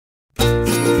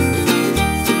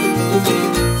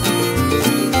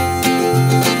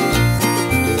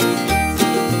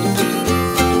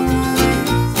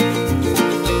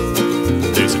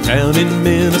down in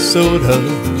Minnesota,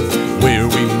 where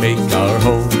we make our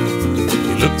home.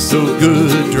 It looks so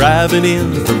good driving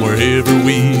in from wherever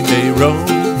we may roam.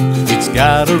 It's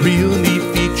got a real neat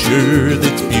feature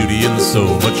that's beauty and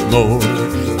so much more.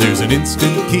 There's an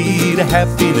instant key to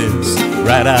happiness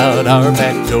right out our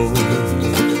back door.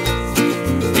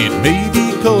 It may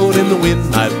be cold and the wind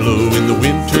might blow in the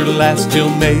winter to last till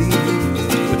May,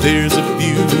 but there's a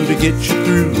view to get you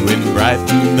through and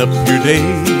brighten up your day.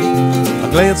 A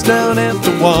glance down at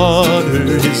the water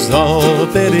is all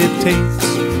that it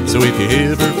takes. So if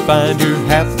you ever find your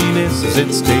happiness is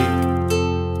at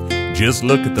stake, just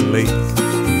look at the lake.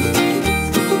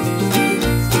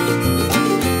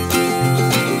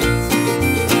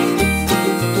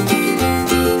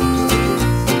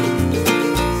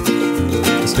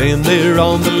 Stand there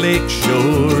on the lake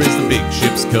shore as the big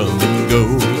ships come and go.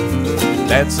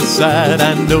 That's a sight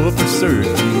I know for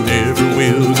certain never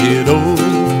will get old.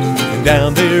 And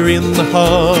down there in the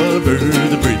harbor,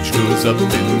 the bridge goes up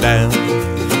and down.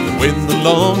 And when the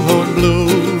longhorn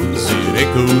blows, it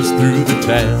echoes through the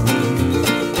town.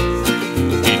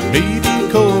 It may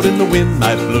be cold and the wind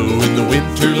might blow in the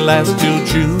winter last till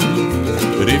June,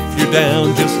 but if you're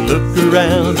down, just look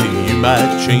around and you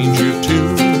might change your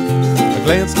tune. A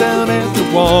glance down at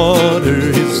the water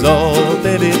is all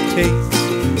that it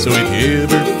takes. So if you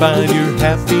ever find your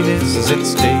happiness is at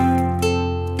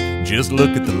stake, just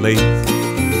look at the lake.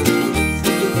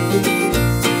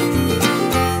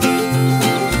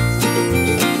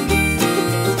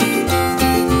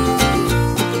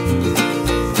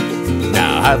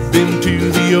 Now I've been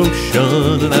to the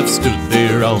ocean and I've stood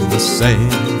there on the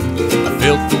sand. I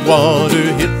felt the water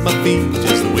hit my feet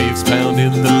as the waves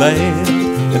pounded the land.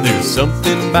 And there's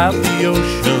something about the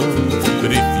ocean,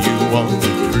 but if you want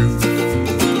the truth,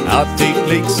 I'll take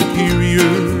Lake Superior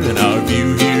and our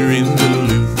view here in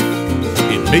Duluth.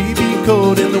 It may be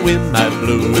cold and the wind might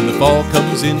blow and the fall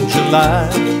comes in July,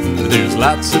 but there's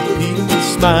lots of people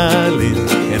smiling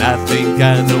and I think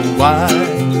I know why.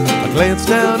 A glance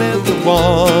down at the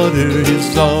water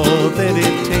is all that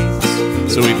it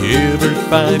takes. So if you ever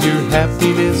find your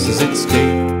happiness is at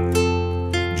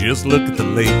stake, just look at the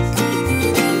lake.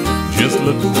 Just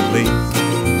look at the lake.